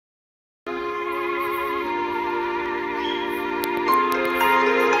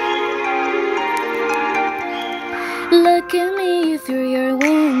through your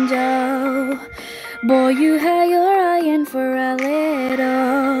window. Boy, you had your eye in for a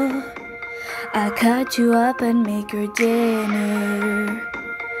little. I cut you up and make your dinner.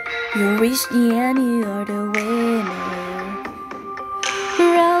 You reached the end, you're the winner.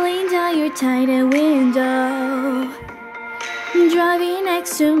 Rolling down your tiny window, driving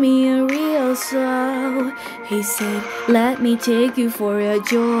next to me real slow. He said, let me take you for a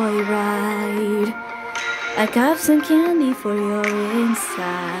joyride. I got some candy for your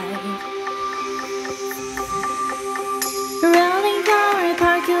inside. Rolling down a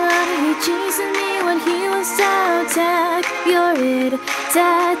parking lot, he chasing me when he was out. Tag, you're it,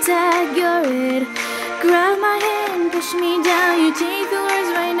 tag, tag, you're it. Grab my hand, push me down, you take the words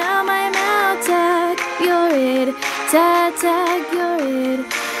right out my mouth. Tag, you're it, tag, tag, you're it.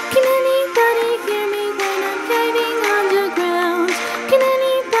 Can anybody hear me when I'm hiding underground? Can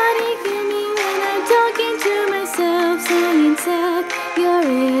anybody hear me when I'm talking to myself? Saying tag, you're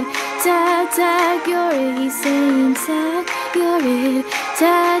it, tag, tag, you're it. He's saying tag, you're it,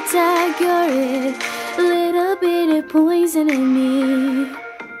 tag, tag, you're it. Little bit of poison in me,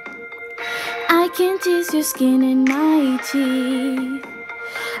 I can taste your skin in my teeth.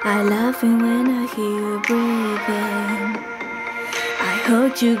 I laugh when I hear you breathing. I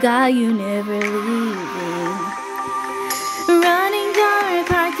hope you got you never leaving. Running down a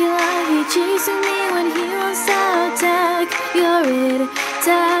parking lot, he chasing me when he was out. Tag, you're it,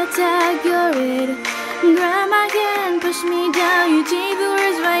 tag, tag, you're it. Grab my hand, push me down, you take the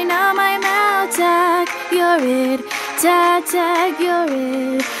words right out my mouth. Tag, you're it, tag, tag, you're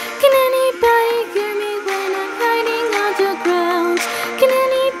it. Can anybody hear me when I'm hiding underground? Can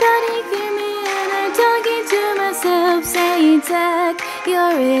anybody hear me when I'm talking to myself? Saying tag,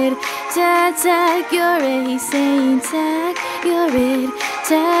 you're it, tag, tag, you're it. He's saying tag, you're it,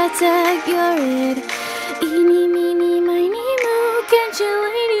 tag, tag, you're it. Eeny, meeny, miny, moo, catch a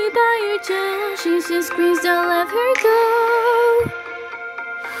lady by your tail. She just screams, don't let her go.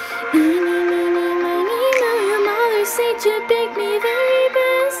 Eeny, meeny, miny, moo, your mother said to pick me very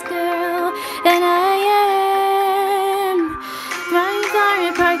best girl, and I am. Running down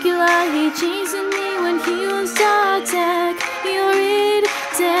a parking lot, he chasing me when he was out. Tag, you're it,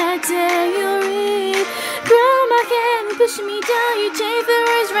 tag, tag, you're it. Grab my hand, push me down, you take the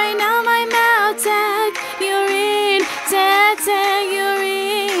words right now my mouth. Tag, you're it, tag, tag, you're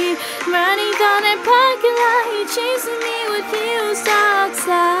it. Running down a parking lot, he chasing me when he was out.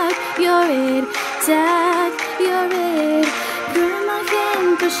 Tag, you're it, tag, you're it. Grab my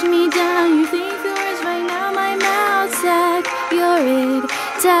hand, push me down, you think the words right now my mouth. Tag, you're it,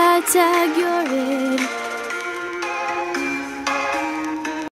 tag, tag, you're it.